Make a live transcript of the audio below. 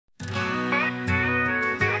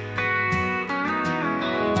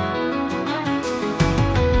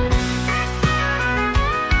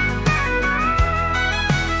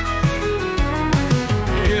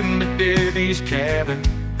cabin,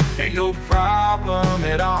 ain't no problem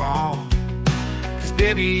at all. 'Cause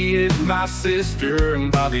Debbie is my sister and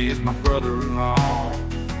Bobby is my brother-in-law.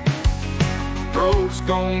 Bro's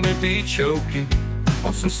gonna be choking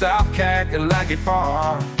on some South Kakalaki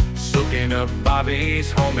Farm, soaking up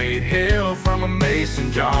Bobby's homemade hell from a mason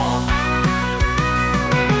jar.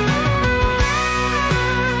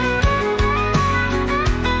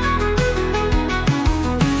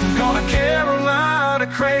 Gonna Carolina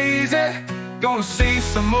crazy, gonna see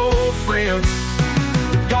some old friends.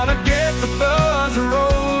 Gonna get the buzz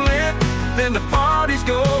rolling, then the party's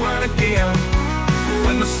going again.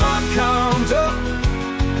 When the sun comes up,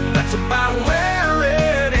 that's about where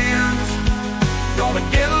it ends. Gonna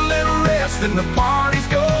get a little rest and the party's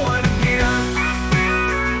going again.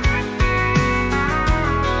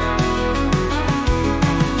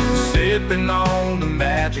 Sipping on the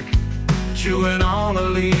magic, chewing on a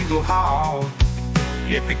legal hog.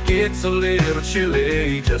 If it gets a little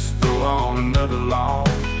chilly, just throw on another log.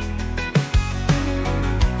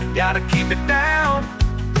 You gotta keep it down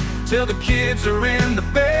till the kids are in the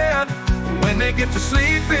bed. When they get to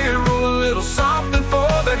sleep, they roll a little something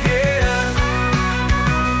for the head.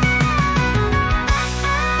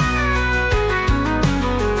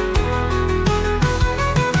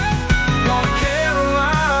 Gonna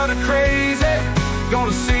Carolina crazy,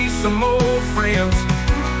 gonna see some old friends.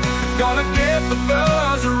 Gonna get the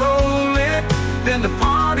buzz rolling, then the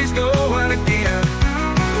party's going again.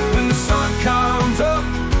 When the sun comes up,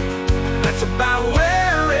 that's about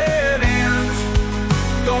where it ends.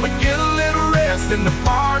 Gonna get a little rest and the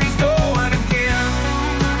party's going again.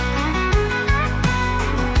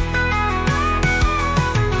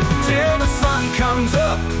 Till the sun comes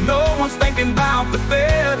up, no one's thinking about the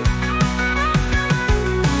bed.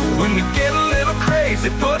 When we get a little crazy,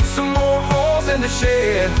 put some more holes in the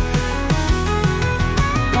shed.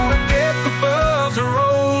 Gonna get the buzz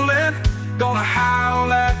rolling, gonna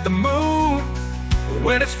howl at the moon.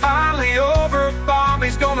 When it's finally over,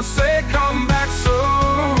 Bobby's gonna say, come back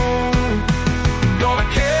soon. Gonna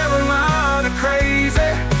Carolina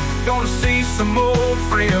crazy, gonna see some old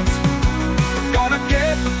friends.